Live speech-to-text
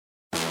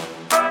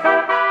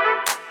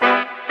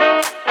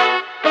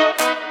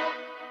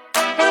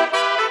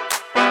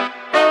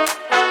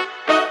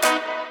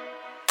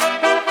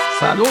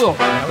Saludos,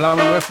 habla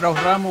Manuel Frau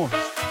Ramos,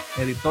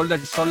 editor del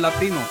Sol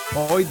Latino.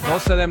 Hoy,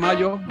 12 de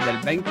mayo del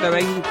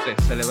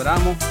 2020,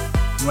 celebramos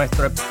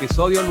nuestro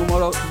episodio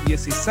número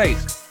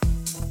 16.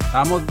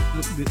 Estamos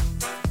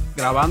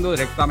grabando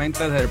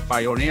directamente desde el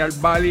Pioneer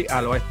Valley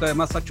al oeste de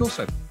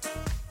Massachusetts.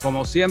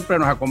 Como siempre,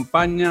 nos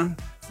acompaña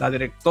la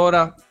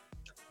directora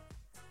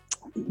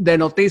de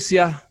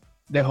noticias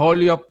de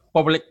Holyoke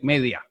Public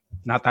Media,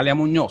 Natalia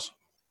Muñoz.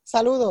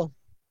 Saludos.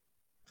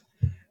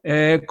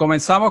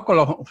 Comenzamos con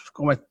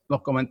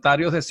los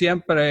comentarios de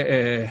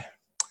siempre.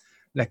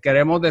 Les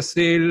queremos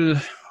decir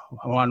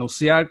o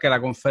anunciar que la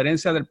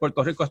conferencia del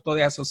Puerto Rico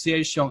Study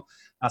Association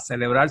a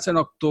celebrarse en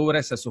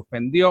octubre se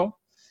suspendió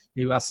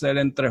y va a ser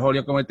entre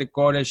Holyoke Community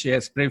College y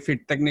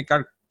Springfield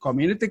Technical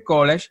Community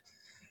College.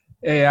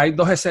 Hay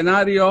dos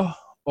escenarios: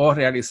 o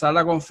realizar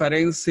la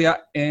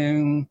conferencia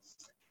en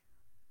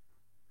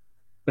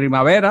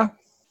primavera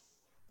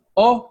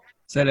o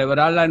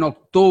celebrarla en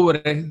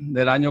octubre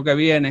del año que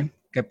viene,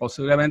 que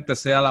posiblemente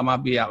sea la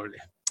más viable.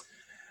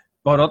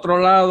 Por otro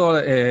lado,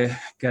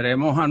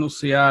 queremos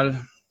anunciar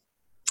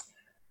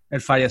el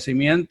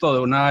fallecimiento de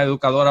una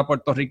educadora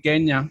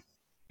puertorriqueña,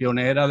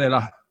 pionera de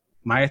los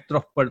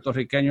maestros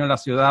puertorriqueños en la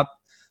ciudad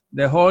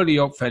de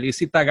Holyoke,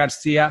 Felicita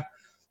García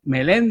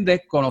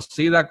Meléndez,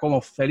 conocida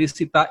como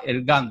Felicita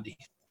el Gandhi.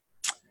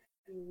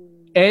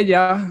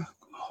 Ella,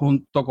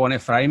 junto con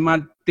Efraín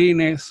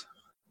Martínez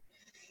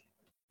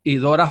y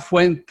Dora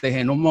Fuentes,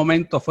 en un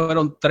momento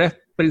fueron tres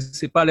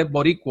principales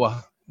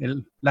boricuas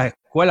en las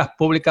escuelas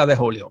públicas de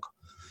Holyoke.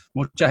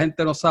 Mucha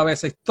gente no sabe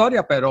esa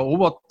historia, pero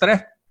hubo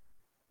tres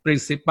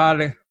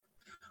principales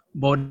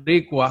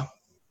boricuas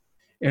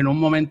en un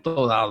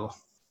momento dado.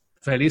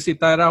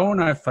 Felicita era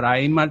una,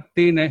 Efraín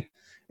Martínez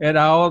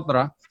era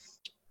otra,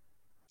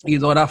 y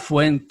Dora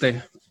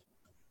Fuentes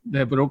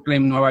de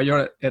Brooklyn, Nueva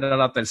York, era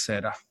la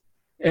tercera.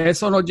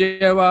 Eso nos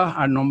lleva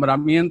al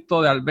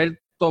nombramiento de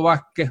Alberto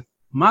Vázquez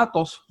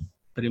Matos,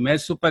 primer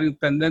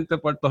superintendente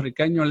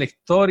puertorriqueño en la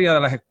historia de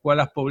las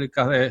escuelas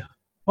públicas de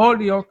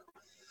Holyoke.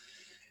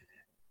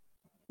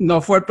 No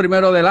fue el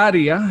primero del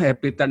área.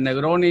 Peter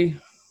Negroni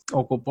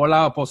ocupó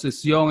la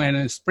posición en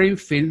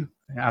Springfield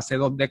hace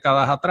 2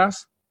 décadas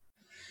atrás.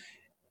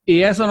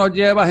 Y eso nos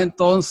lleva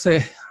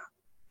entonces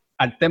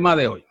al tema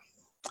de hoy.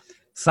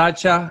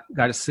 Sacha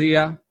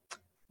García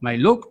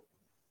Mayluk,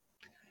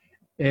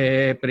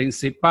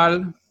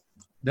 principal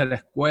de la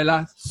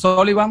escuela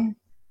Sullivan.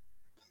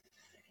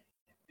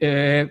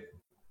 Es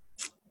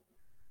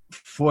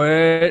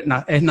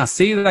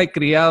nacida y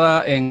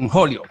criada en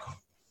Holyoke,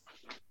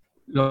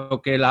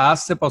 lo que la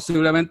hace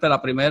posiblemente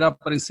la primera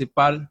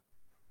principal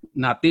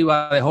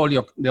nativa de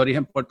Holyoke de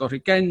origen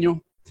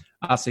puertorriqueño.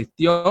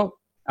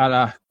 Asistió a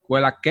la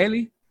escuela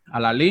Kelly,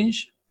 a la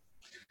Lynch,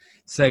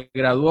 se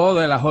graduó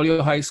de la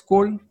Holyoke High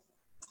School,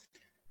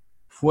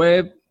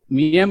 fue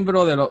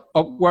miembro de los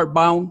Upward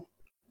Bound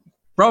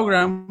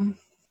Program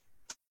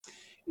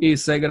y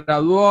se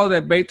graduó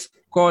de Bates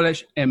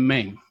College en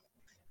Maine.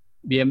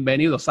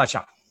 Bienvenido,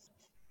 Sacha.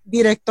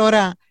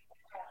 Directora,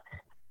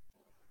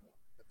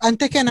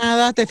 antes que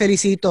nada te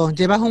felicito.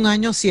 Llevas 1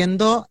 año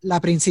siendo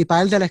la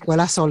principal de la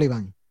escuela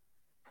Sullivan.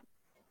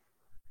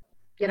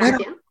 Gracias.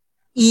 Bueno,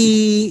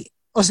 y,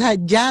 o sea,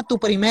 ya tu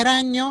primer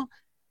año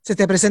se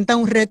te presenta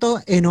un reto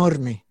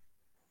enorme.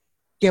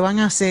 ¿Qué van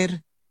a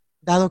hacer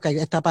dado que hay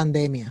esta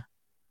pandemia?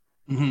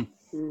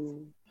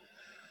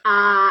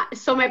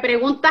 Me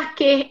preguntas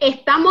qué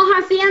estamos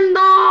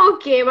haciendo,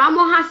 qué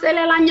vamos a hacer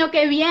el año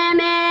que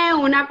viene,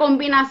 una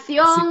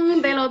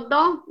combinación de los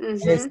dos.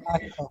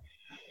 Exacto.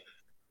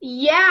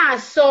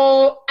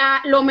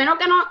 Lo menos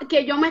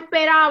que yo me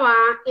esperaba,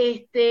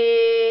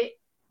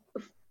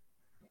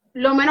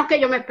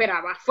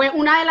 fue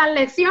una de las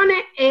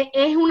lecciones,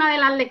 es una de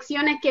las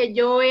lecciones que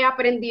yo he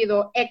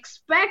aprendido.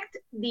 Expect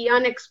the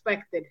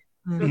unexpected,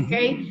 ¿ok?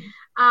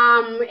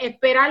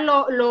 Esperar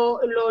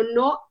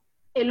lo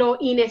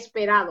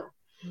inesperado.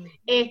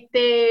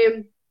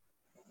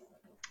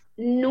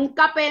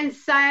 Nunca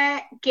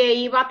pensé que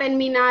iba a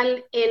terminar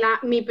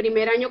mi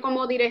primer año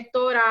como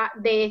directora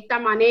de esta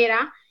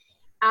manera,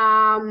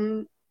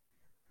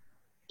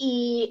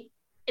 y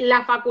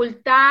la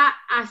facultad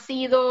ha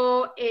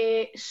sido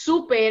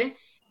súper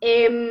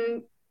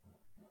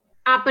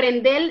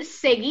aprender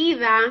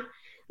seguida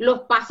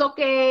los pasos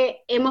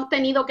que hemos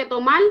tenido que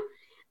tomar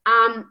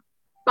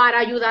para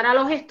ayudar a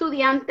los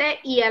estudiantes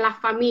y a las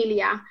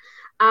familias.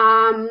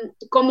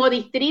 Como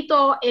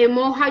distrito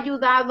hemos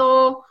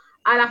ayudado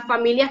a las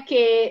familias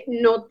que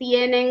no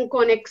tienen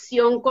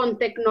conexión con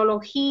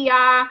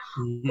tecnología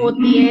o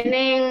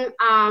tienen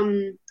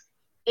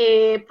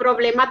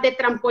problemas de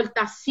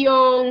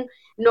transportación,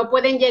 no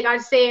pueden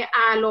llegarse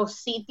a los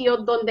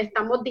sitios donde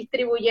estamos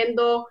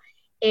distribuyendo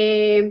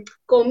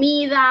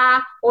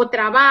comida o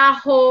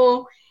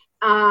trabajo.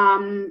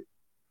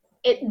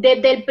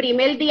 Desde el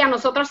primer día,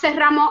 nosotros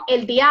cerramos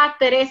el día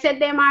 13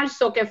 de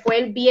marzo, que fue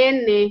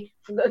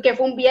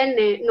un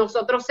viernes,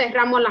 nosotros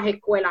cerramos las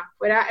escuelas.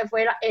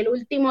 Fue el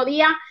último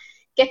día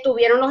que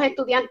estuvieron los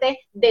estudiantes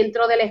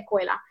dentro de la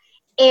escuela.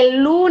 El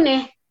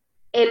lunes,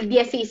 el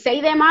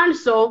 16 de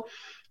marzo,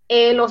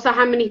 los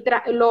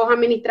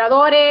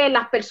administradores,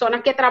 las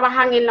personas que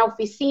trabajan en la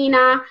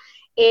oficina,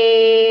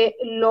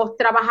 los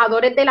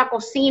trabajadores de la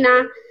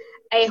cocina,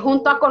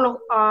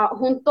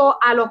 junto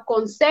a los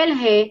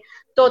conserjes,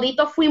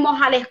 toditos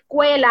fuimos a la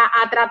escuela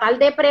a tratar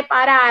de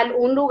preparar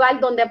un lugar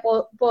donde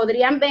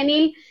podrían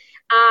venir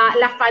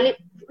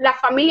las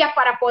familias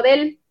para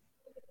poder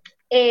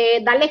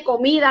darle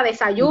comida,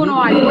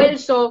 desayuno,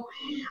 almuerzo.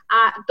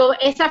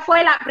 Esa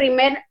fue la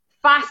primera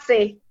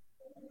fase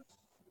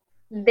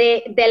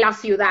de la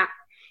ciudad,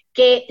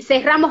 que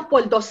cerramos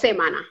por 2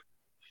 semanas.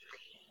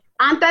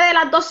 Antes de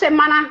las 2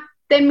 semanas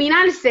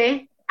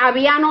terminarse,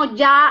 habíamos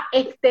ya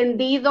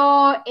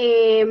extendido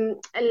el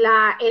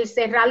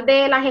cerrar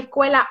de las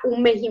escuelas 1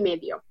 mes y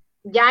medio.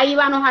 Ya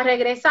íbamos a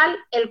regresar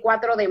el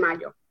 4 de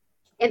mayo.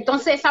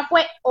 Entonces esa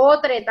fue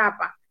otra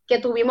etapa que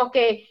tuvimos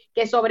que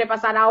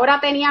sobrepasar. Ahora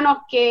teníamos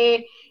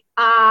que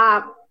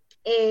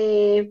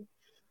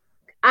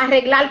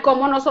arreglar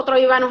cómo nosotros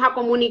íbamos a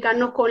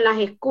comunicarnos con las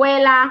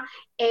escuelas.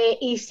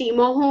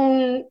 Hicimos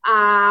un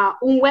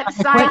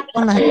website.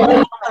 Con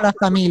las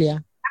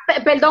familias.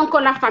 Perdón,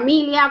 con las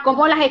familias,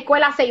 cómo las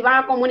escuelas se iban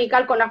a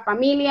comunicar con las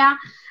familias,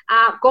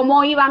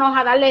 cómo íbamos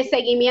a darle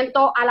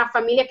seguimiento a las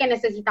familias que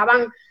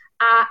necesitaban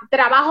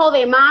trabajo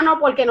de mano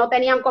porque no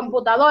tenían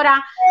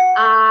computadora,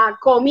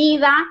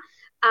 comida,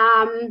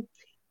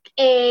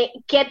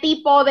 qué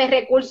tipo de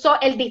recursos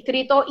el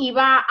distrito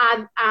iba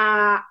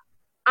a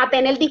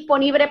tener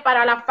disponible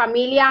para las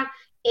familias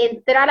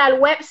entrar al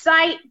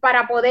website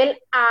para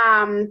poder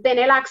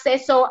tener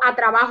acceso a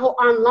trabajo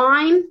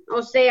online,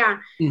 o sea,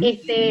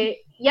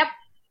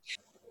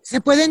 Se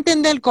puede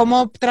entender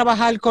cómo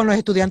trabajar con los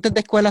estudiantes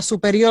de escuela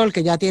superior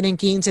que ya tienen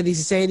 15,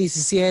 16,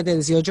 17,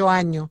 18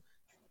 años,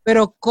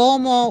 pero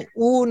cómo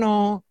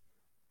uno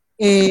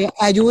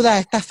ayuda a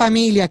estas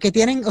familias que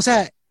tienen, o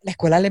sea, la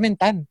escuela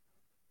elemental.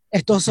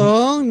 Estos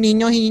son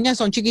niños y niñas,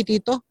 son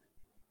chiquititos.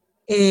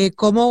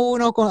 Cómo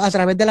uno a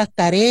través de las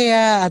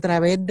tareas, a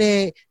través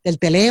del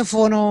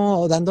teléfono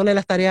o dándole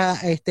las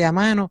tareas a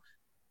mano,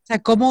 o sea,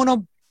 cómo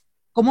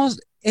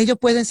ellos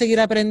pueden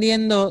seguir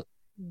aprendiendo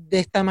de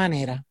esta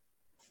manera.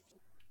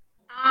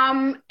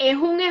 Es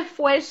un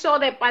esfuerzo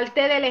de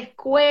parte de la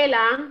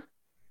escuela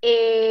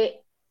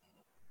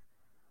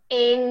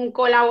en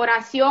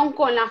colaboración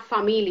con la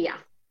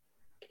familia.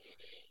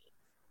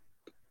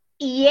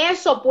 Y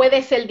eso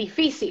puede ser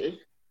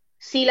difícil.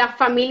 Si las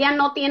familias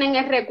no tienen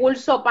el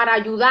recurso para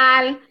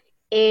ayudar,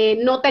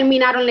 no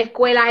terminaron la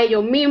escuela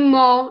ellos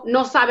mismos,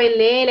 no saben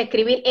leer,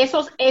 escribir,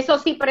 eso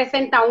sí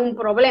presenta un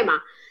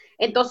problema.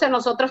 Entonces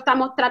nosotros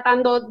estamos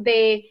tratando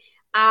de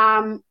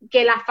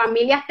que las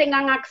familias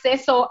tengan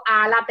acceso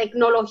a la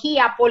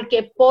tecnología,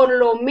 porque por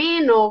lo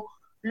menos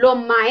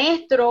los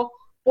maestros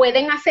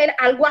pueden hacer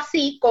algo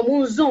así como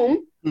un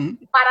Zoom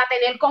para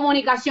tener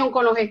comunicación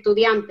con los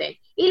estudiantes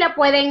y le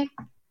pueden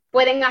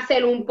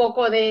hacer un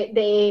poco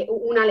de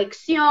una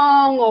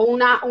lección o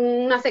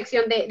una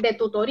sección de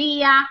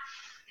tutoría.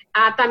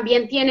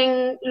 También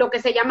tienen lo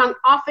que se llaman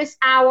office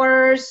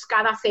hours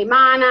cada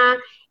semana.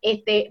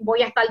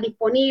 Voy a estar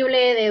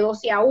disponible de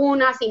 12 a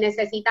 1 si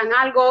necesitan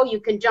algo.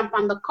 You can jump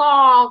on the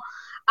call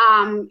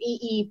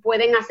y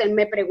pueden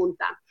hacerme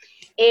preguntas.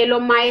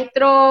 Los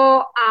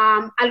maestros,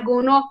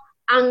 algunos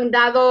han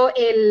dado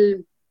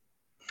el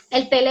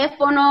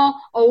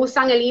teléfono o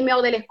usan el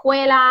email de la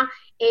escuela,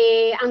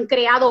 han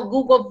creado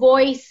Google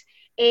Voice,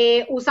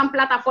 usan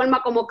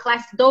plataformas como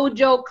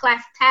ClassDojo,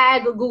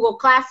 ClassTag, Google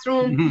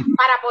Classroom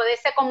para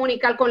poderse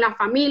comunicar con la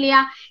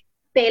familia.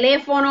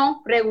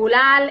 Teléfono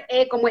regular,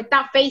 como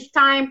está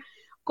FaceTime,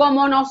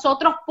 como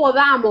nosotros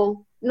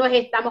podamos, nos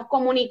estamos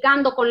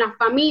comunicando con la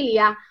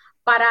familia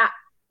para,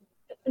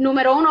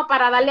 número 1,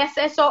 para darle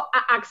acceso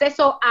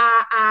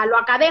a lo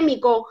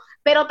académico,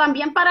 pero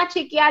también para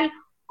chequear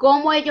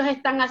cómo ellos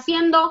están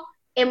haciendo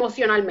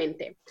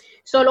emocionalmente.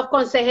 Los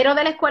consejeros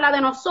de la escuela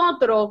de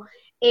nosotros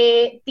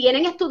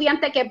tienen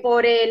estudiantes que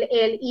por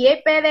el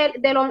IEP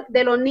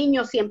de los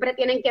niños siempre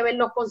tienen que ver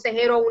los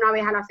consejeros una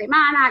vez a la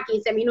semana,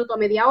 15 minutos,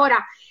 media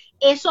hora.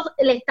 Eso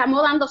le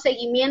estamos dando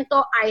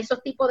seguimiento a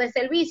esos tipos de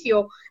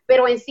servicios,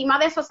 pero encima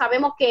de eso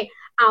sabemos que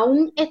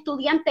aún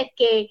estudiantes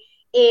que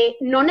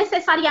no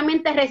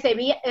necesariamente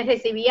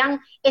recibían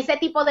ese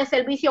tipo de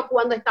servicio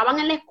cuando estaban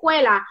en la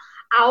escuela,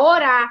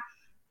 ahora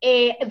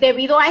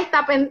debido a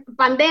esta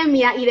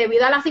pandemia y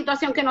debido a la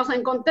situación que nos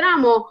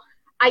encontramos,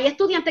 hay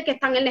estudiantes que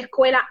están en la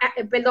escuela,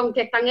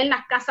 que están en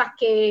las casas,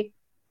 que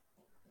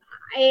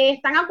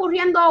están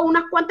ocurriendo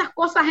unas cuantas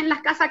cosas en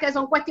las casas que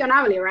son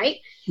cuestionables,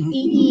 right?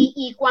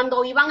 Y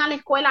cuando iban a la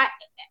escuela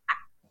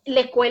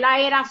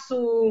era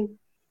su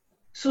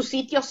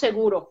sitio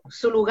seguro,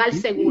 su lugar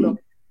seguro,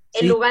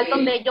 el lugar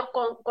donde ellos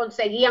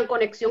conseguían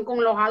conexión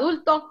con los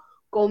adultos,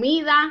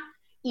 comida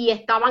y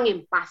estaban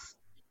en paz.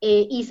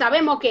 Y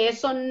sabemos que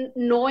eso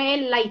no es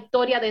la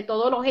historia de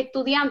todos los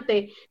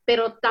estudiantes,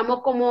 pero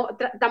estamos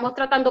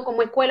tratando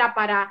como escuela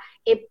para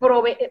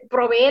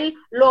proveer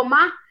lo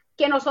más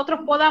que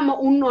nosotros podamos,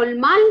 un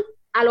normal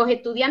a los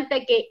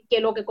estudiantes que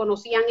lo que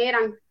conocían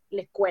eran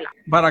la escuela.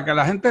 Para que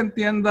la gente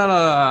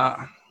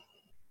entienda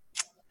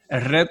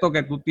el reto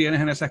que tú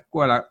tienes en esa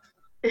escuela.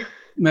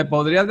 ¿Me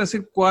podrías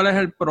decir cuál es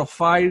el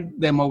profile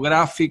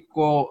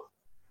demográfico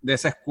de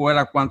esa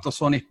escuela? ¿Cuántos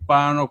son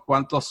hispanos?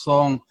 ¿Cuántos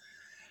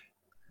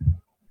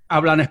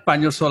hablan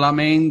español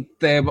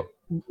solamente?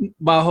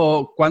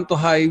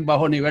 ¿Cuántos hay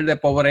bajo nivel de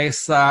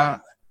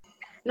pobreza?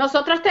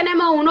 Nosotros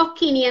tenemos unos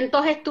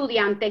 500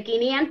 estudiantes,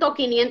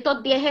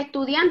 510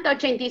 estudiantes,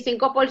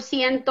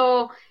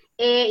 85%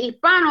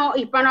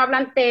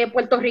 hispanohablante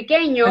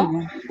puertorriqueño.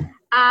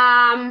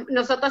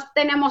 Nosotros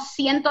tenemos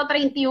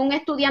 131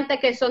 estudiantes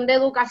que son de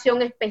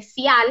educación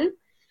especial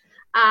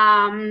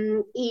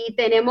y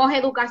tenemos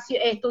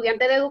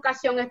estudiantes de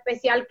educación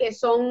especial que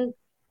son,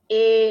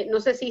 no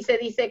sé si se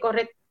dice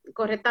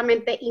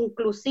correctamente,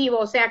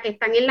 inclusivos, o sea, que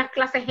están en las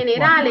clases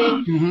generales,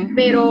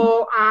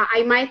 pero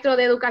hay maestros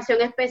de educación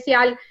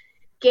especial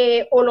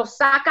que o los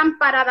sacan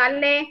para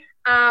darle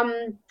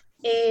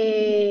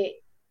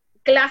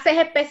clases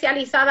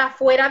especializadas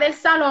fuera del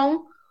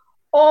salón,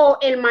 o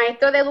el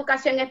maestro de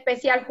educación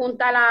especial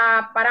junto a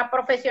la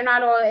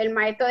paraprofesional o el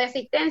maestro de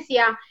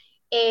asistencia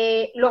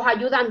los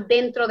ayudan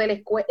dentro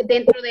del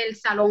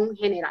salón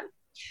general.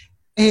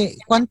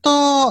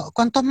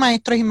 ¿Cuántos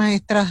maestros y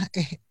maestras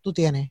tú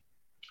tienes?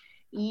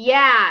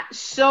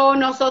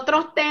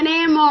 Nosotros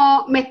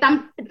tenemos, me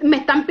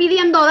están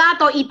pidiendo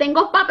datos y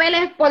tengo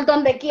papeles por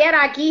donde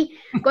quiera aquí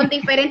con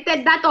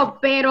diferentes datos,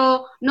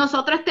 pero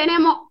nosotros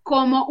tenemos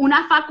como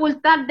una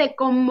facultad de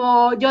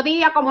yo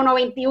diría como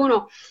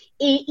 91.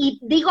 Y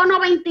digo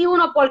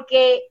 91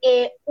 porque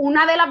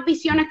una de las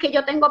visiones que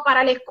yo tengo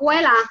para la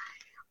escuela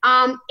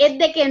es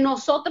de que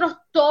nosotros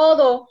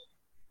todos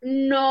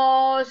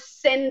nos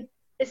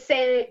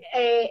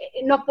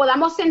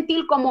podamos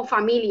sentir como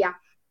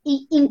familia.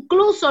 Y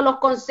incluso los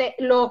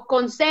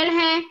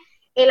conserjes,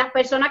 las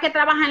personas que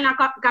trabajan en la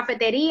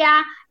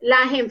cafetería,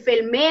 las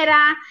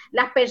enfermeras,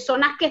 las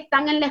personas que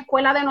están en la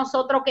escuela de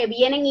nosotros, que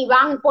vienen y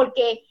van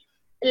porque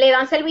le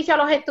dan servicio a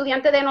los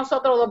estudiantes de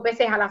nosotros 2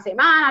 veces a la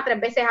semana, 3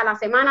 veces a la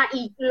semana,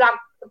 y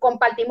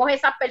compartimos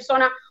esas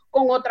personas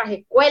con otras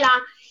escuelas.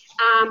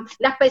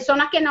 Las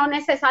personas que no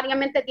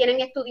necesariamente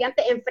tienen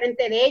estudiantes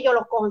enfrente de ellos,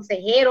 los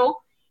consejeros,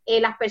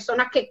 las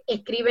personas que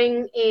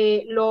escriben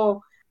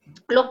los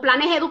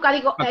planes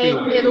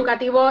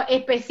educativos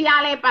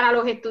especiales para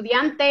los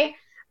estudiantes,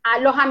 a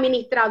los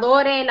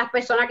administradores, las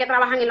personas que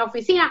trabajan en la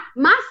oficina,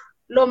 más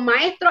los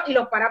maestros y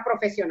los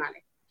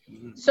paraprofesionales.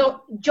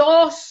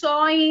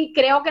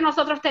 Creo que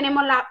nosotros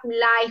tenemos la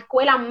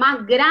escuela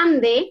más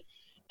grande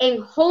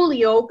en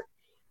Holyoke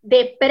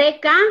de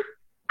pre-K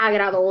a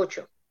grado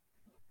 8,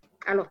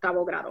 al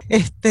 8º grado.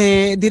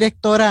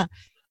 Directora,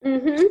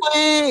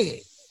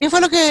 ¿qué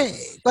fue lo que,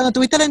 cuando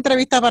tuviste la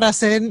entrevista para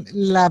ser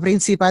la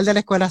principal de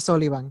la escuela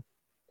Sullivan,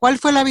 cuál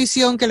fue la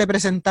visión que le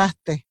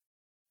presentaste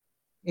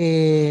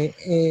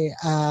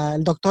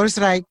al doctor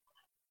Strike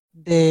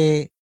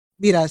de,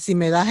 mira, si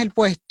me das el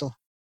puesto,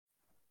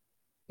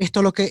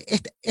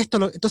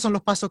 estos son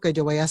los pasos que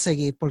yo voy a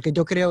seguir, porque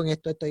yo creo en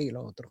esto y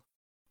lo otro?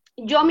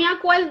 Yo me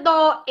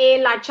acuerdo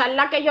la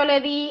charla que yo le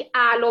di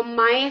a los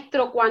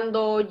maestros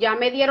cuando ya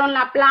me dieron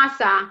la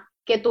plaza,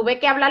 que tuve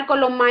que hablar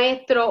con los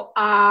maestros,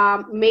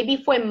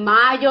 maybe fue en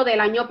mayo del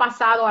año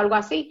pasado, algo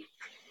así.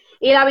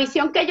 Y la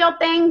visión que yo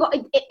tengo,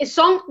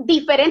 son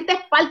diferentes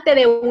partes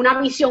de una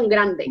visión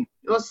grande.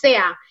 O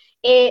sea,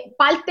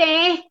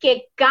 parte es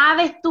que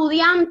cada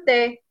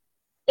estudiante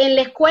en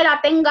la escuela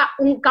tenga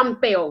un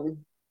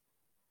campeón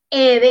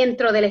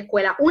dentro de la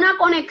escuela. Una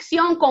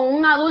conexión con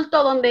un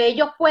adulto donde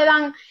ellos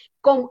puedan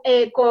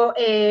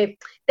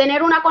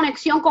tener una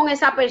conexión con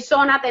esa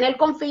persona, tener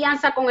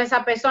confianza con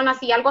esa persona,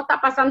 si algo está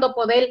pasando,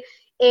 poder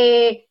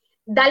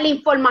darle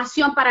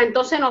información para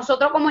entonces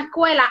nosotros como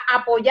escuela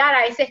apoyar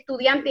a ese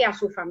estudiante y a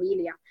su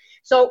familia.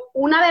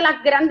 Una de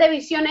las grandes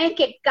visiones es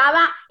que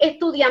cada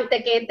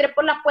estudiante que entre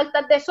por las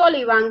puertas de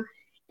Sullivan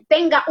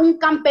tenga un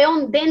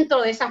campeón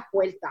dentro de esas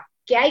puertas,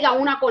 que haya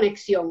una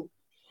conexión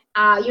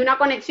y una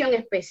conexión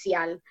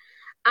especial.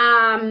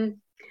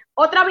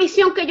 Otra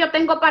visión que yo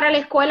tengo para la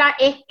escuela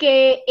es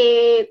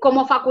que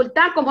como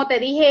facultad, como te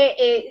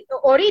dije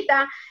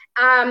ahorita,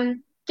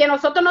 que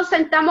nosotros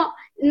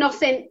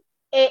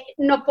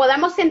nos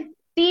podamos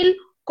sentir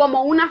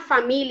como una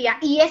familia,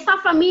 y esa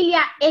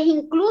familia es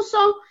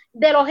incluso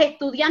de los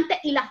estudiantes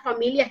y las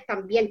familias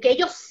también, que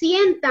ellos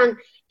sientan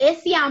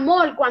ese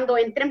amor cuando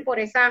entren por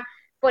esas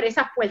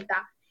puertas.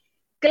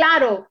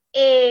 Claro,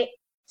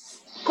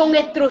 con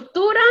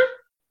estructura,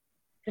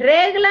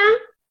 regla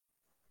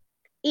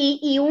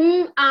y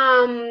un,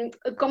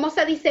 ¿cómo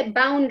se dice?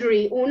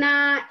 Boundary,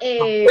 una...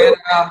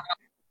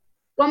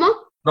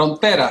 ¿Cómo?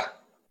 Frontera.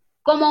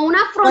 Como una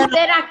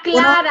frontera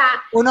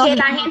clara, que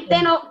la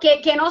gente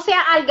que no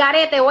sea al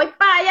garete, voy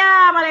para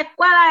allá, para la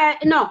escuela.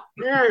 No.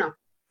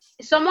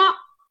 Somos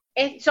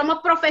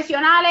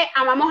profesionales,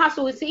 amamos a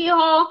sus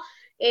hijos,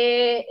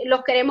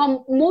 los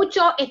queremos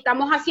mucho,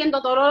 estamos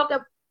haciendo todo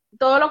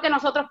lo que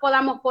nosotros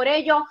podamos por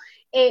ellos,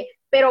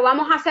 pero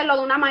vamos a hacerlo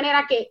de una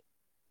manera que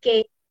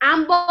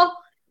ambos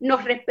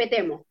nos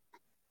respetemos.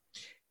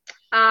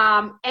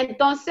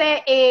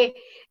 Entonces,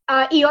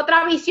 Y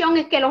otra visión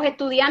es que los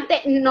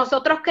estudiantes,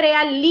 nosotros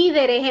crear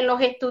líderes en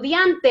los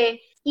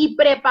estudiantes y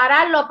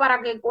prepararlos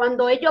para que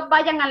cuando ellos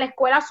vayan a la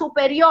escuela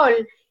superior,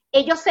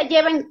 ellos se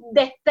lleven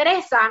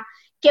destreza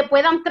que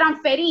puedan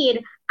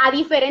transferir a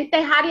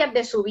diferentes áreas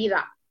de su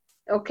vida.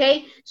 ¿Ok?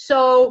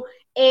 So,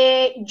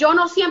 yo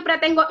no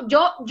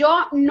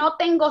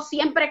tengo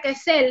siempre que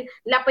ser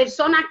la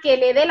persona que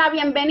le dé la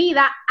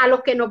bienvenida a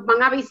los que nos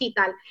van a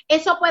visitar.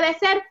 Eso puede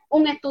ser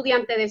un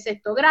estudiante de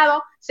 6º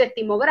grado,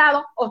 7º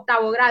grado,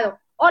 8º grado.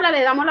 Hola,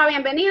 le damos la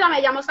bienvenida,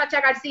 me llamo Sacha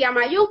García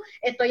Mayú,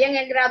 estoy en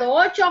el grado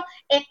 8,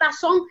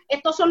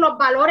 estos son los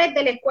valores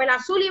de la Escuela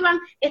Sullivan,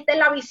 esta es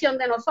la visión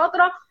de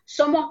nosotros,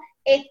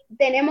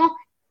 tenemos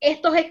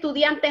estos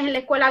estudiantes en la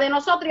escuela de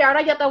nosotros y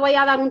ahora yo te voy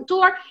a dar un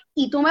tour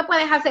y tú me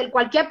puedes hacer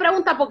cualquier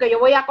pregunta porque yo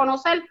voy a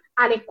conocer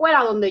a la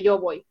escuela donde yo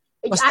voy.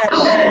 O sea,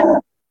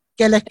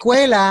 que la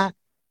escuela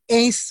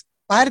es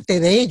parte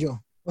de ellos.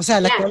 O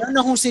sea, la escuela no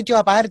es un sitio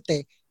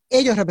aparte.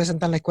 Ellos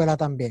representan la escuela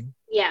también.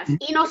 Yes.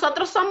 Y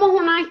nosotros somos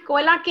una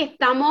escuela que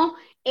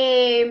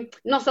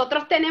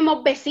nosotros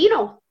tenemos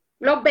vecinos.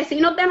 Los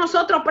vecinos de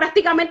nosotros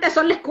prácticamente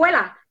son la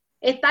escuela.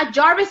 Está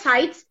Jarvis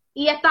Heights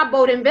y está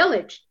Bowden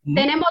Village.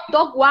 Tenemos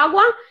 2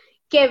 guaguas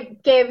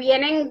que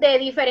vienen de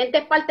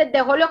diferentes partes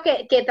de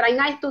Holyoke que traen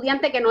a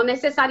estudiantes que no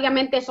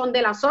necesariamente son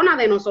de la zona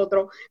de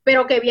nosotros,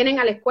 pero que vienen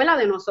a la escuela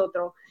de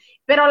nosotros.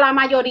 Pero la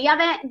mayoría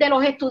de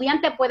los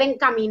estudiantes pueden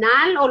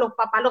caminar o los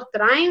papás los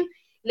traen,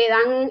 le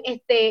dan,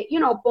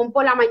 pon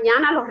por la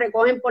mañana, los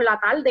recogen por la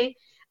tarde.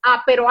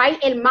 Pero hay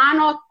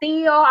hermanos,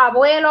 tíos,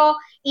 abuelos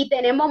y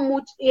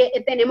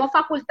tenemos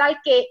facultad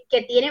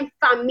que tienen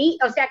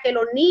familia, o sea, que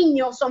los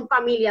niños son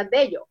familias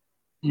de ellos.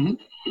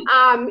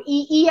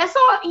 Y eso,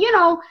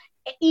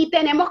 y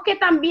tenemos que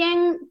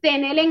también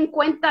tener en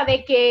cuenta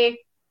de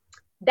que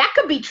that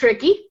could be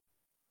tricky.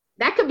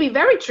 That could be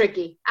very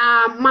tricky.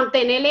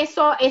 Mantener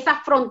esa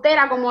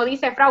frontera, como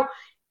dice Frau,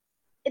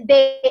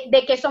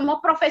 de que somos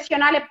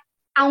profesionales,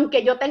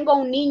 aunque yo tengo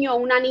un niño o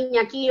una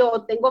niña aquí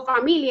o tengo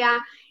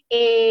familia,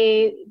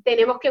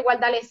 tenemos que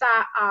guardar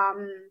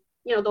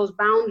those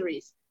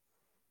boundaries.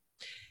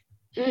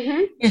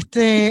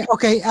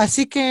 Ok,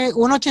 así que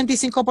un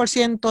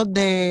 85%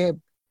 de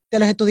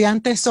los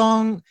estudiantes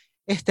son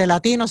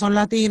latinos, son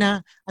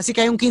latinas, así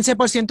que hay un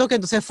 15% que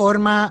entonces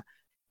forma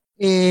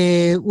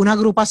una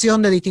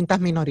agrupación de distintas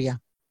minorías.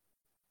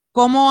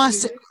 ¿Cómo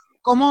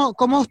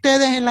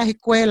ustedes en las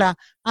escuelas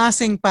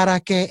hacen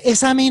para que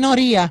esa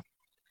minoría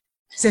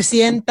se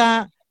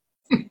sienta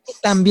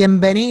tan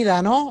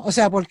bienvenida, ¿no? O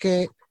sea,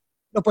 porque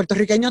los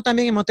puertorriqueños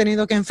también hemos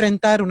tenido que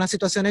enfrentar unas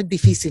situaciones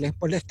difíciles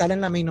por estar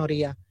en la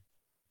minoría.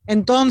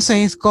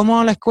 Entonces,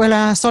 ¿cómo la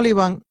escuela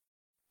Sullivan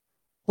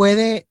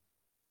puede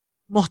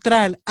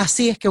mostrar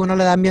así es que uno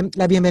le da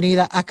la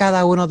bienvenida a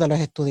cada uno de los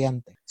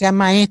estudiantes? Sean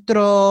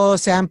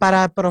maestros, sean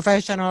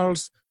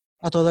paraprofessionals,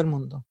 a todo el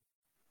mundo.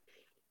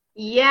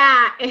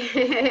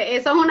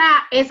 Eso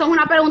es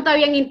una pregunta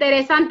bien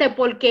interesante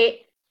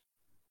porque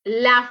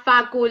la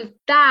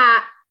facultad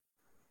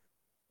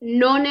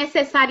no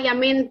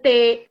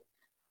necesariamente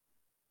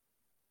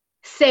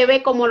se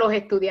ve como los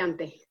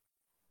estudiantes.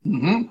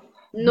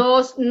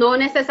 No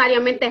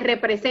necesariamente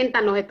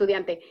representan los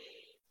estudiantes.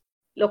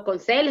 Los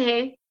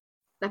conserjes,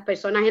 las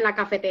personas en la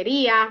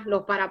cafetería,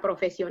 los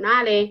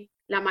paraprofesionales,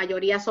 la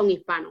mayoría son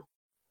hispanos.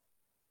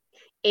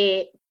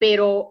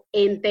 Pero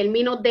en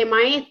términos de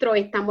maestros,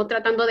 estamos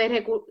tratando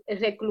de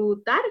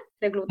reclutar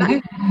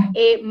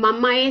más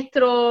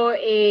maestros,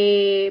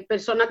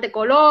 personas de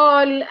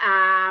color,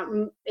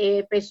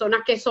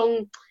 personas que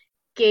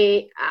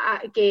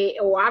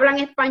o hablan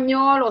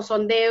español o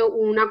son de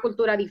una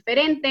cultura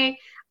diferente,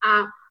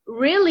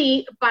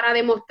 really para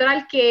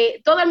demostrar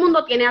que todo el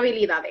mundo tiene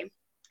habilidades.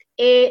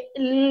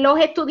 Los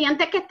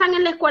estudiantes que están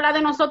en la escuela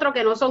de nosotros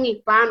que no son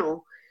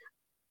hispanos,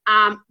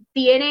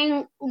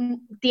 tienen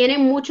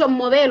muchos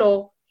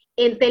modelos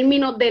en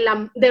términos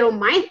de los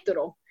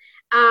maestros,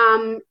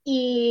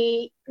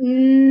 y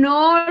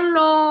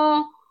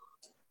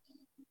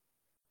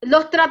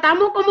los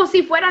tratamos como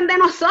si fueran de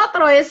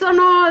nosotros. Eso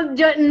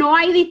no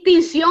hay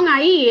distinción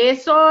ahí.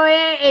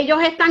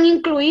 Ellos están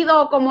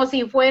incluidos como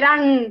si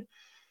fueran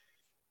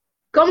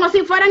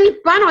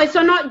hispanos.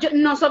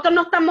 Nosotros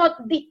no estamos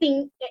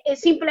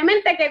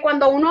simplemente que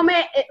cuando uno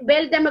ve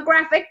el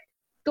demographic,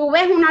 tú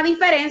ves una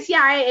diferencia,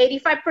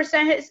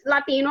 85% es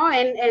latino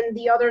and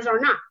the others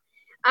are not.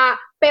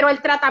 Pero el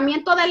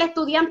tratamiento del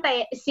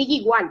estudiante sigue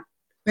igual.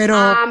 Pero,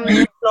 por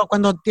ejemplo,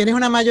 cuando tienes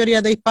una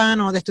mayoría de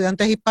hispanos, de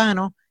estudiantes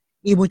hispanos,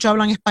 y muchos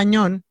hablan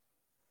español,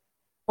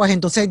 pues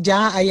entonces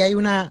ya ahí hay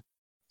o sea,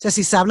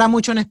 si se habla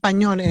mucho en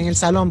español en el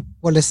salón,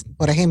 por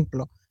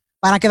ejemplo,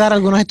 van a quedar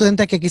algunos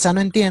estudiantes que quizás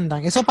no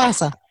entiendan. ¿Eso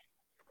pasa?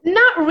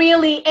 Not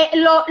really.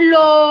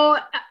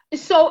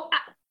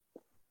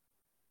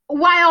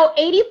 While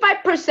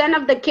 85%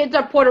 of the kids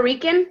are Puerto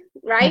Rican,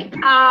 right?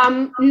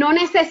 No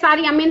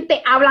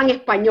necesariamente hablan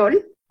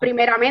español,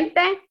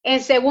 primeramente.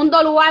 En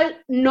segundo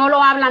lugar, no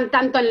lo hablan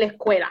tanto en la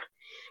escuela.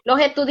 Los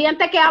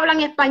estudiantes que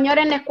hablan español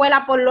en la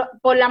escuela,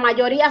 por la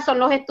mayoría, son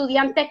los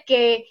estudiantes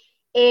que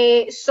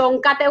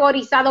son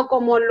categorizados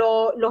como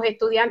los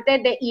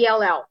estudiantes de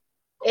ELL.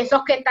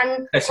 Esos que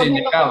están... Recién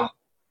llegados.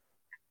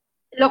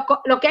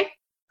 ¿Lo qué?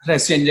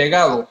 Recién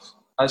llegados.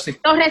 Así.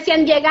 Los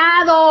recién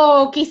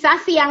llegados,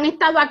 quizás si han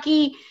estado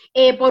aquí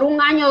por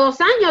 1 año,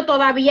 2 años,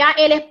 todavía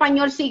el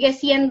español sigue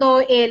siendo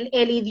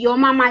el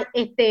idioma,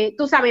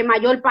 tú sabes,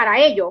 mayor para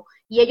ellos,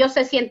 y ellos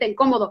se sienten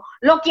cómodos.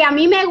 Lo que a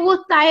mí me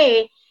gusta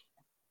es,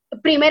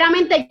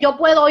 primeramente, yo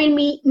puedo oír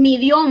mi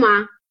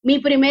idioma, mi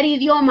primer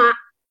idioma,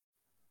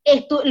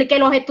 que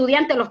los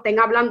estudiantes lo estén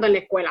hablando en la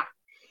escuela.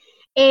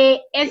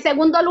 En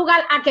segundo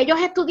lugar,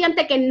 aquellos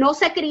estudiantes que no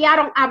se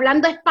criaron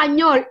hablando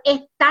español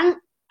están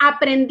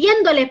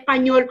aprendiendo el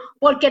español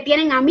porque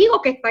tienen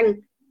amigos que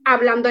están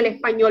hablando el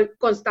español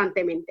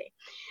constantemente.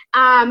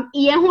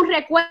 Y es un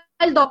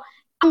recuerdo,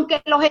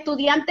 aunque los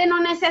estudiantes no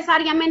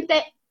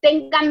necesariamente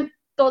tengan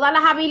todas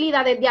las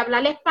habilidades de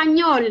hablar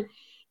español,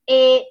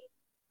 el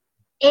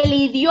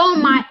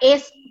idioma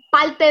es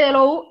parte del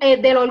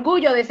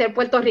orgullo de ser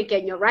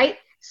puertorriqueño, right?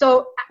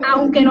 So,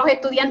 aunque los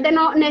estudiantes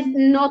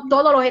no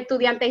todos los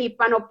estudiantes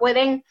hispanos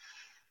pueden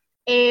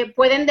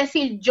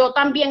decir yo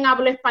también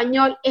hablo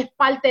español, es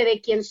parte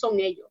de quién son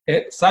ellos.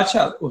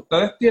 Sacha,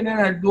 ¿ustedes tienen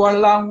el dual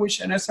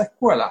language en esa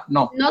escuela?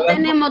 No. No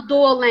tenemos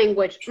dual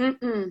language.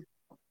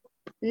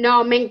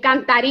 No, me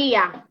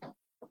encantaría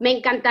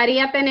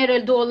tener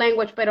el dual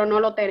language, pero no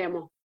lo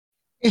tenemos.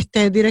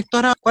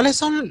 Directora, ¿cuáles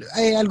son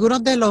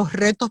algunos de los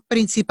retos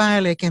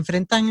principales que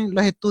enfrentan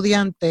los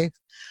estudiantes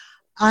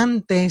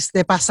antes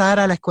de pasar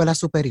a la escuela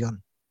superior?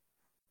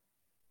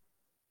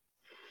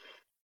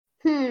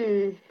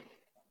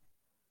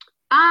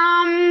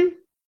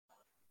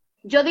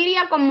 Yo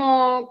diría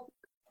como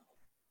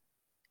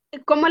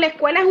la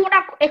escuela es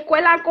una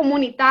escuela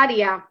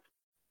comunitaria,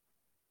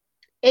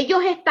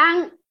 ellos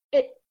están,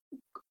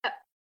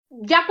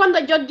 ya cuando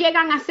ellos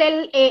llegan a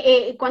ser,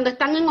 cuando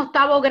están en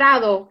 8º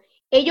grado,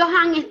 ellos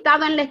han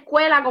estado en la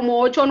escuela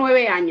como 8 o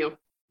 9 años.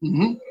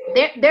 Uh-huh.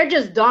 They're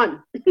just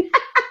done.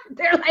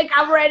 They're like,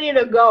 I'm ready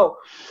to go.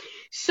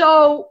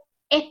 So,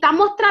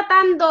 estamos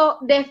tratando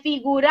de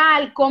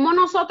figurar cómo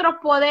nosotros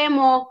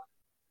podemos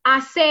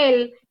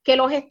hacer que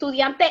los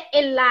estudiantes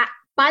en la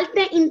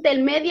parte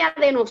intermedia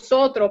de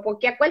nosotros,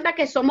 porque acuerda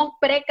que somos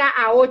pre-K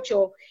a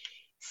 8,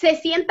 se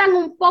sientan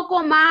un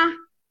poco más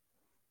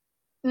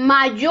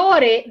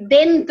mayores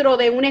dentro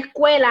de una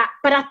escuela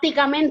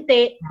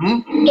prácticamente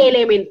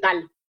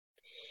elemental.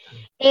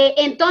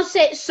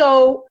 Entonces,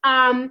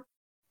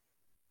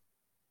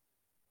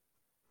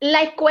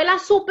 la escuela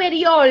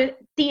superior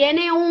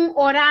tiene un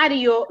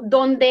horario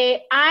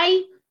donde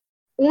hay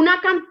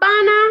una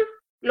campana,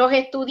 los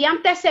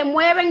estudiantes se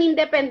mueven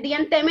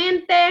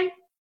independientemente,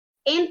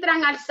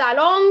 entran al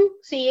salón,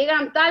 si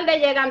llegan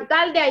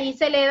tarde, ahí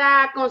se le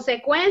da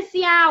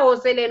consecuencia o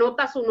se le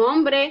nota su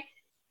nombre.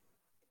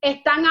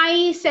 Están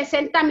ahí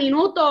 60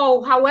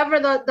 minutos,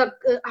 however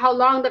how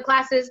long the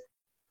class is,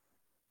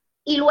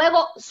 y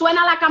luego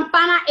suena la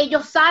campana,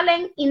 ellos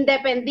salen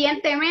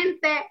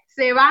independientemente,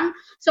 se van.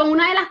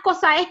 Una de las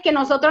cosas es que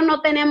nosotros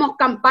no tenemos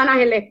campanas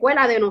en la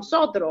escuela de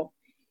nosotros.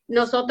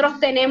 Nosotros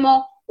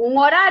tenemos un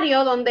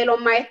horario donde los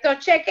maestros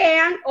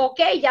chequean, ok,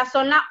 ya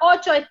son las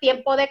 8, es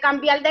tiempo de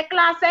cambiar de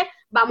clase,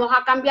 vamos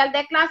a cambiar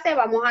de clase,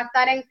 vamos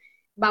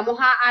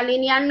a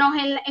alinearnos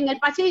en el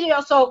pasillo.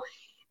 Eso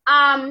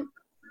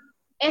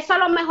a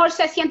lo mejor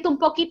se siente un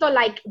poquito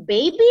like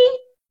baby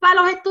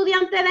para los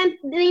estudiantes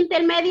de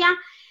intermedia.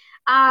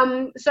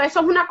 Eso es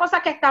una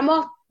cosa que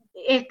estamos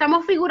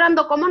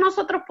figurando cómo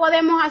nosotros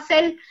podemos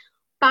hacer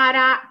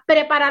para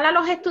preparar a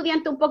los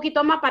estudiantes un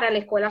poquito más para la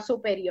escuela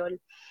superior.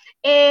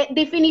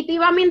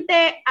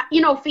 Definitivamente,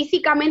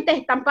 físicamente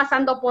están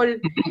pasando por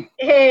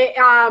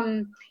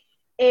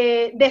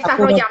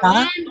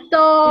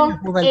desarrollamiento.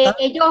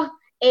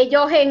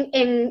 Ellos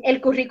en el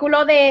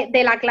currículo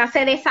de la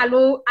clase de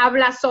salud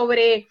habla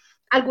sobre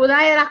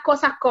algunas de las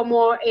cosas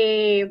como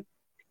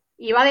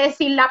iba a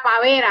decir la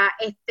pavera.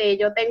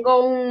 Yo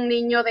tengo un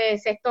niño de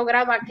 6º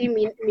grado aquí,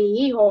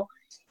 mi hijo,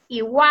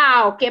 y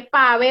wow, qué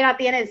pavera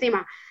tiene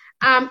encima.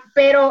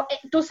 Pero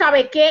tú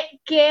sabes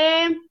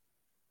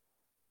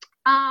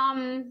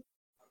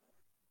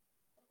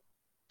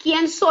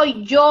quién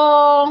soy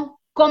yo,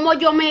 cómo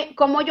yo me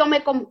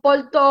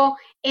comporto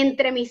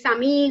entre mis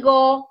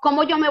amigos,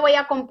 cómo yo me voy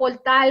a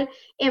comportar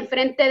en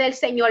frente del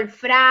señor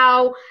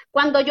Frau.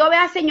 Cuando yo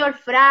veo al señor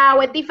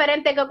Frau es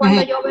diferente que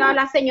cuando yo veo a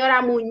la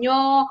señora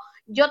Muñoz.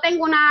 Yo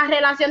tengo una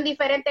relación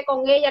diferente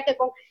con ella que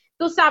con,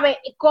 tú sabes,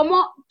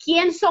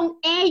 quién son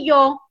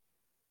ellos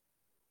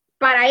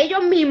para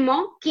ellos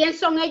mismos, quién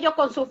son ellos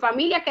con su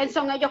familia, quién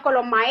son ellos con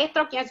los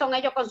maestros, quién son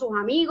ellos con sus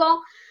amigos,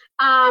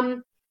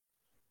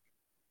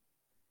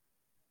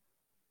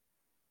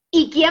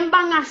 y quién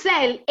van a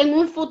ser en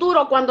un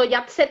futuro cuando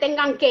ya se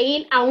tengan que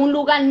ir a un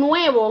lugar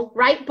nuevo,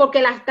 right?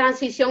 Porque la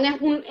transición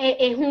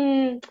es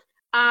un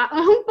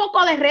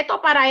poco de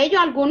reto para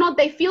ellos. Algunos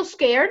they feel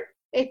scared,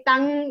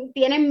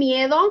 tienen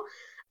miedo,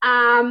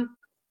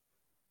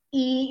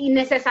 y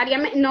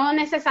no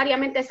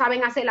necesariamente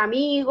saben hacer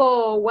amigos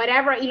o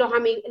whatever, y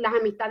las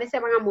amistades se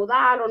van a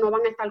mudar o no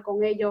van a estar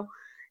con ellos.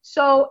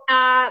 So,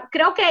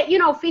 creo que,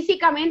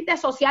 físicamente,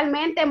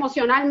 socialmente,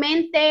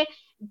 emocionalmente,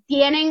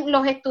 tienen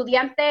los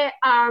estudiantes,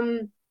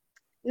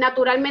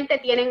 naturalmente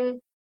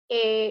tienen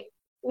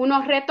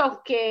unos retos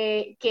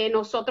que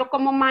nosotros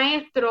como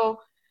maestros,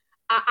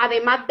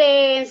 además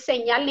de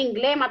enseñarle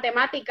inglés,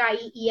 matemática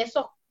y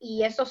esos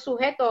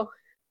sujetos,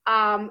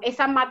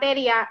 esas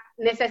materias,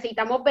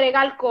 necesitamos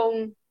bregar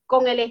con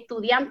el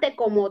estudiante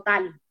como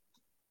tal.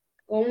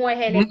 ¿Cómo es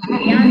el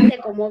estudiante?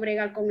 ¿Cómo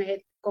bregar con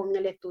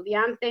el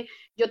estudiante?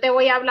 Yo te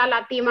voy a hablar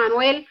a ti,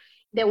 Manuel,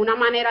 de una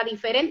manera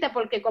diferente,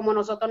 porque como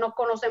nosotros nos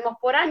conocemos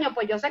por años,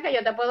 pues yo sé que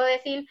yo te puedo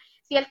decir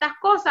ciertas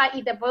cosas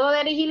y te puedo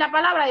dirigir la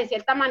palabra de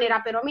cierta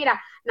manera, pero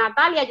mira,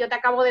 Natalia, yo te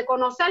acabo de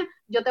conocer,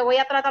 yo te voy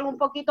a tratar un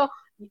poquito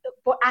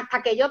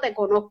hasta que yo te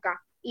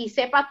conozca y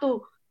sepa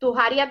tus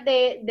áreas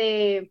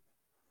de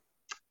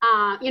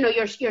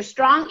your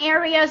strong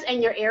areas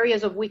and your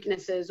areas of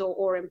weaknesses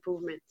or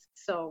improvements.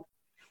 So,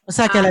 o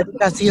sea que la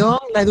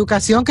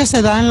educación que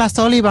se da en la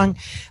Sullivan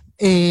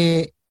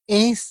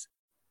es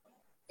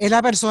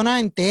la persona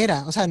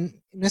entera. O sea, no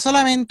es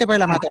solamente por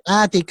la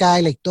matemática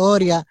y la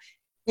historia,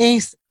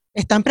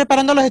 están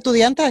preparando a los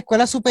estudiantes de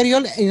escuela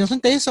superior y no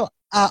solamente eso,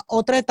 a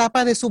otra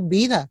etapa de su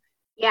vida.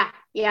 Yeah.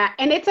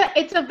 And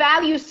it's a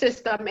value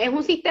system. Es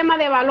un sistema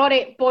de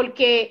valores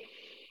porque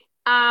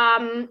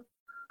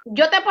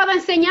yo te puedo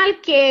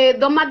enseñar que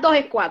 2 más 2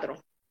 es 4.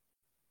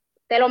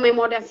 Te lo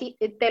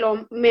memorizaste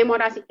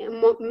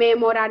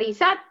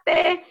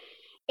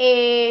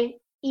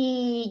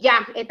y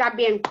ya, estás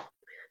bien.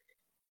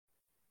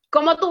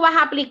 ¿Cómo tú vas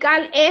a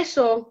aplicar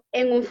eso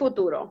en un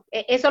futuro?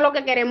 Eso es lo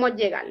que queremos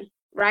llegar,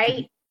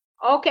 right?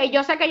 Ok,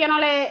 yo sé que yo no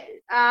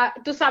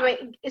tú sabes,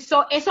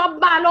 esos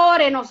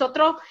valores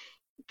nosotros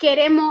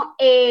queremos,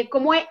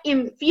 como es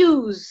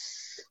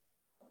infuse,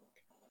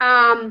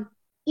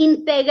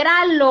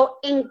 integrarlo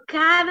en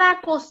cada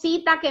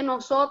cosita que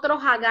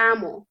nosotros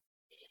hagamos.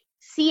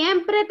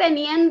 Siempre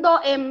teniendo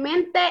en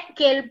mente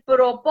que el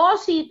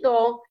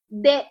propósito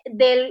de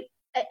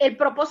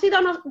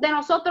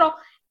nosotros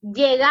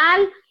llegar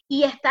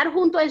y estar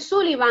junto en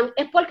Sullivan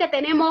es porque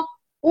tenemos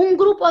un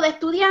grupo de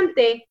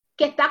estudiantes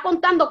que está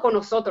contando con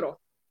nosotros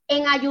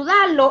en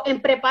ayudarlo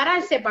en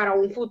prepararse para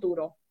un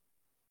futuro.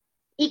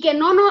 Y que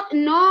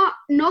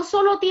no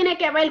solo tiene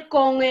que ver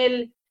con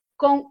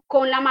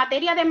la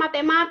materia de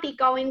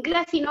matemática o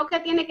inglés, sino que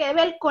tiene que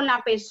ver con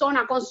la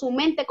persona, con su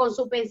mente, con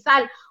su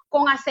pensar,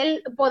 con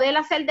poder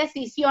hacer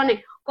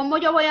decisiones, cómo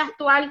yo voy a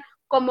actuar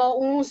como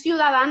un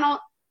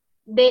ciudadano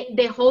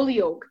de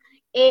Holyoke.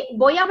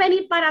 Voy a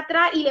venir para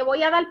atrás y le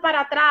voy a dar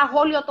para atrás a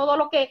Holyoke todo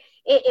lo que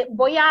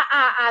voy a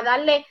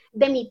darle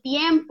de mi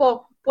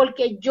tiempo,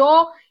 porque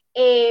yo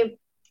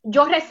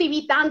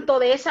recibí tanto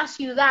de esa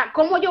ciudad.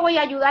 ¿Cómo yo voy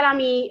a ayudar a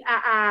mi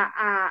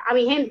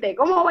gente?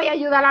 ¿Cómo voy a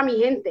ayudar a mi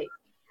gente?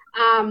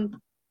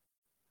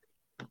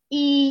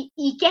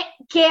 ¿Y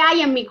qué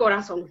hay en mi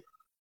corazón?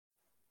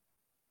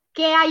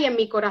 ¿Qué hay en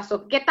mi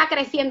corazón? ¿Qué está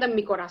creciendo en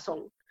mi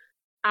corazón?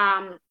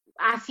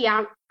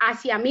 Hacia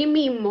mí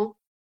mismo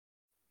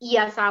y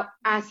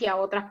hacia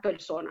otras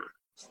personas.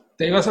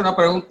 Te iba a hacer una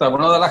pregunta.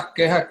 Una de las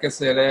quejas que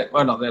de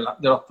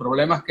los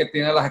problemas que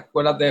tienen las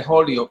escuelas de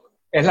Holyoke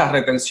es la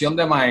retención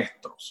de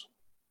maestros.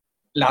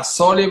 ¿La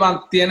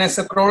Sullivan tiene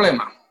ese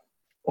problema?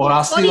 ¿O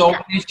ha sido un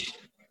issue?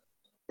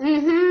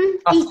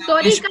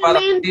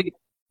 Históricamente,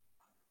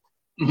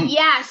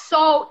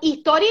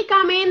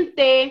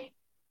 históricamente,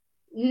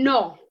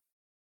 no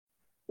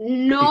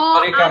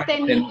ha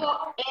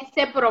tenido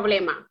ese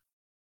problema.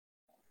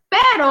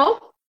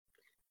 Pero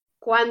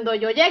cuando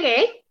yo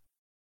llegué,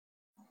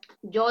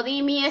 yo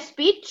di mi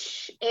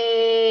speech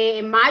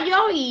en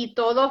mayo y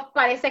todos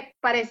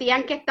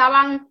parecían que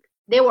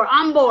they were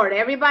on board.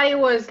 Everybody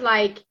was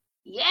like,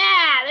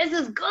 yeah, this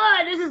is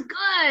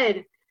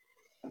good.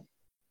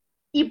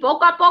 Y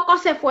poco a poco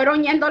se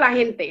fueron yendo la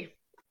gente.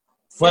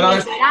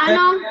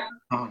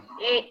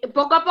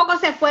 Poco a poco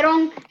se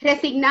fueron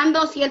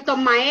resignando ciertos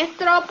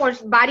maestros por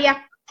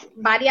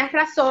varias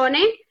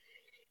razones.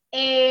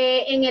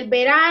 En el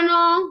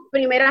verano,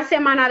 primera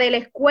semana de la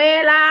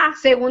escuela,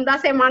 segunda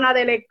semana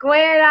de la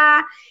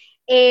escuela,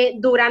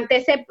 durante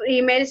ese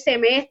primer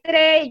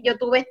semestre yo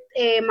tuve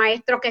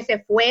maestros que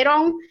se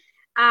fueron,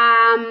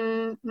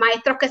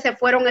 maestros que se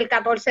fueron el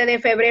 14 de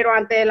febrero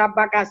antes de las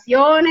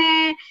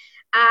vacaciones.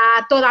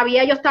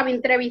 Todavía yo estaba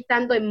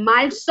entrevistando en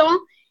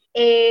marzo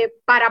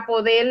para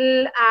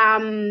poder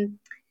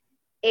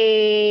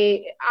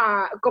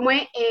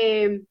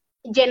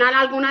llenar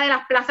algunas de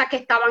las plazas que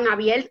estaban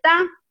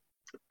abiertas.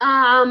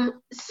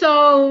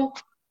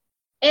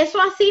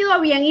 Eso ha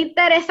sido bien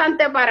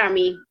interesante para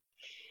mí.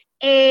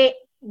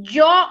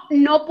 Yo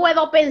no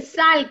puedo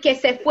pensar que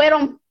se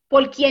fueron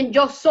por quien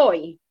yo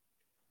soy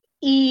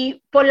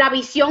y por la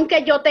visión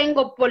que yo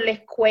tengo por la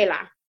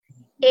escuela.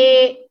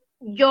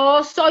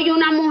 Yo soy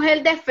una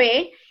mujer de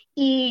fe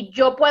y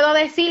yo puedo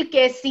decir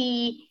que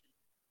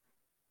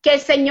el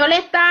Señor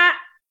está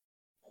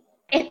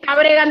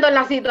bregando en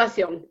la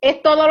situación.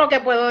 Es todo lo que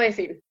puedo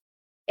decir.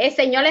 El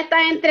Señor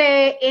está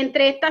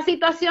entre esta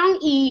situación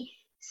y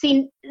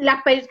sin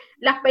las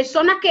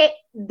personas que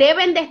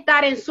deben de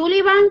estar en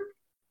Sullivan,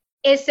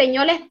 el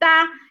Señor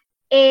está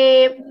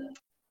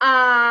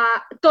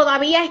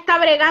todavía está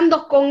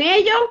bregando con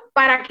ellos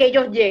para que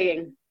ellos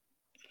lleguen.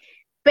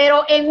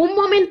 Pero en un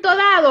momento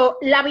dado,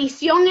 la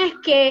visión es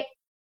que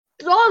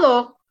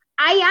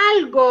hay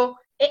algo,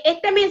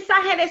 este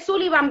mensaje de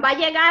Sullivan va a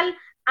llegar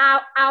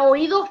a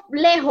oídos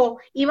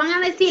lejos y van a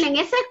decir, en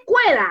esa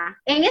escuela,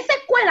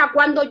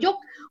 cuando yo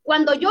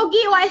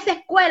guío a esa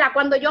escuela,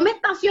 cuando yo me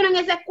estaciono en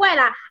esa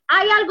escuela,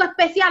 hay algo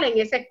especial en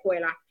esa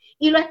escuela.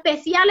 Y lo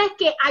especial es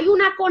que hay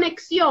una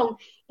conexión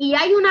y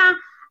hay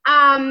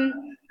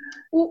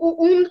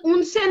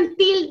un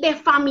sentir de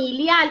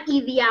familiar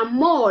y de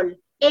amor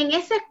en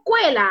esa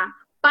escuela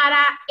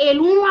para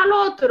el uno al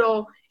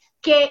otro,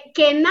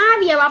 que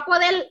nadie va a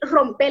poder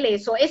romper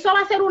eso. Eso va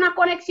a ser una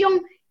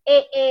conexión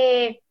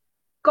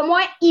como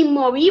es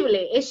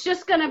inmovible. It's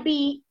just going to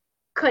be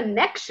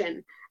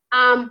connection.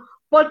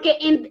 Porque,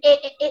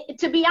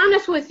 to be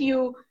honest with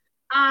you,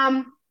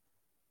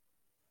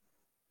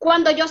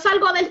 cuando yo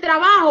salgo del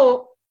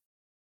trabajo,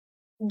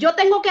 yo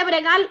tengo que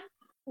bregar,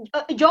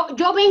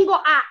 yo vengo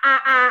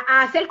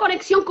a hacer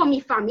conexión con mi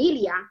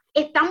familia.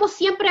 Estamos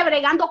siempre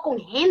bregando con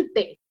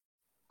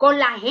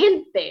la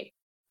gente.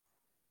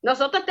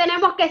 Nosotros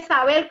tenemos que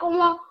saber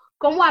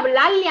cómo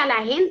hablarle a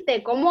la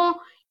gente,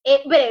 cómo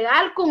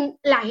bregar con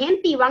la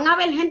gente, y van a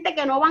haber gente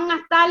que no van a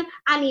estar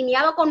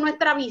alineados con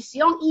nuestra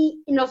visión,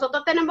 y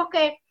nosotros tenemos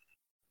que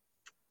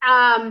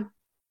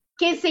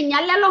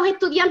enseñarle a los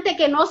estudiantes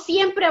que no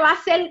siempre va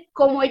a ser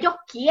como ellos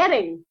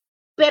quieren,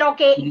 pero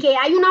que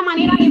hay una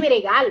manera de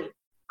bregar.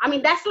 I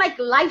mean, that's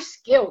like life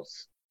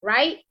skills,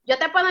 right? Yo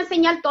te puedo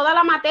enseñar toda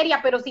la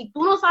materia, pero si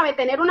tú no sabes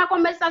tener una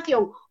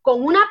conversación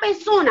con una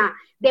persona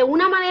de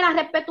una manera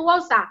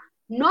respetuosa,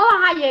 no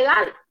vas a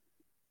llegar.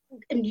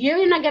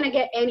 You're not going to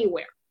get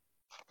anywhere.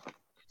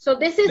 So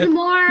this is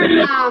more,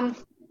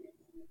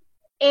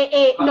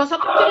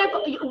 nosotros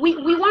queremos,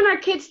 we want our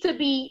kids to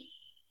be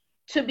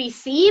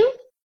seen,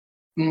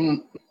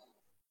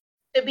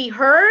 to be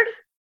heard.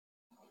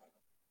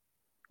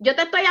 Yo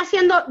te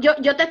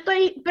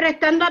estoy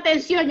prestando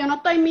atención, yo no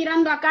estoy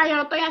mirando acá, yo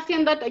no estoy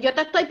haciendo esto, yo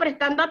te estoy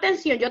prestando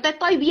atención, yo te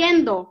estoy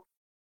viendo,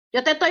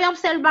 yo te estoy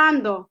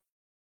observando.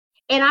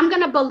 And I'm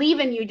going to believe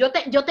in you. Yo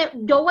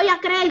voy a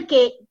creer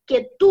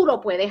que tú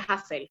lo puedes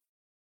hacer.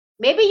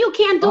 Maybe you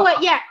can't do it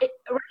yet,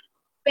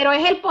 pero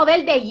es el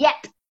poder de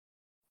yet.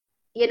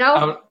 You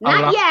know,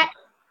 not yet,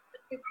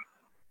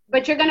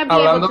 but you're going to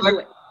be able to do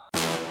it.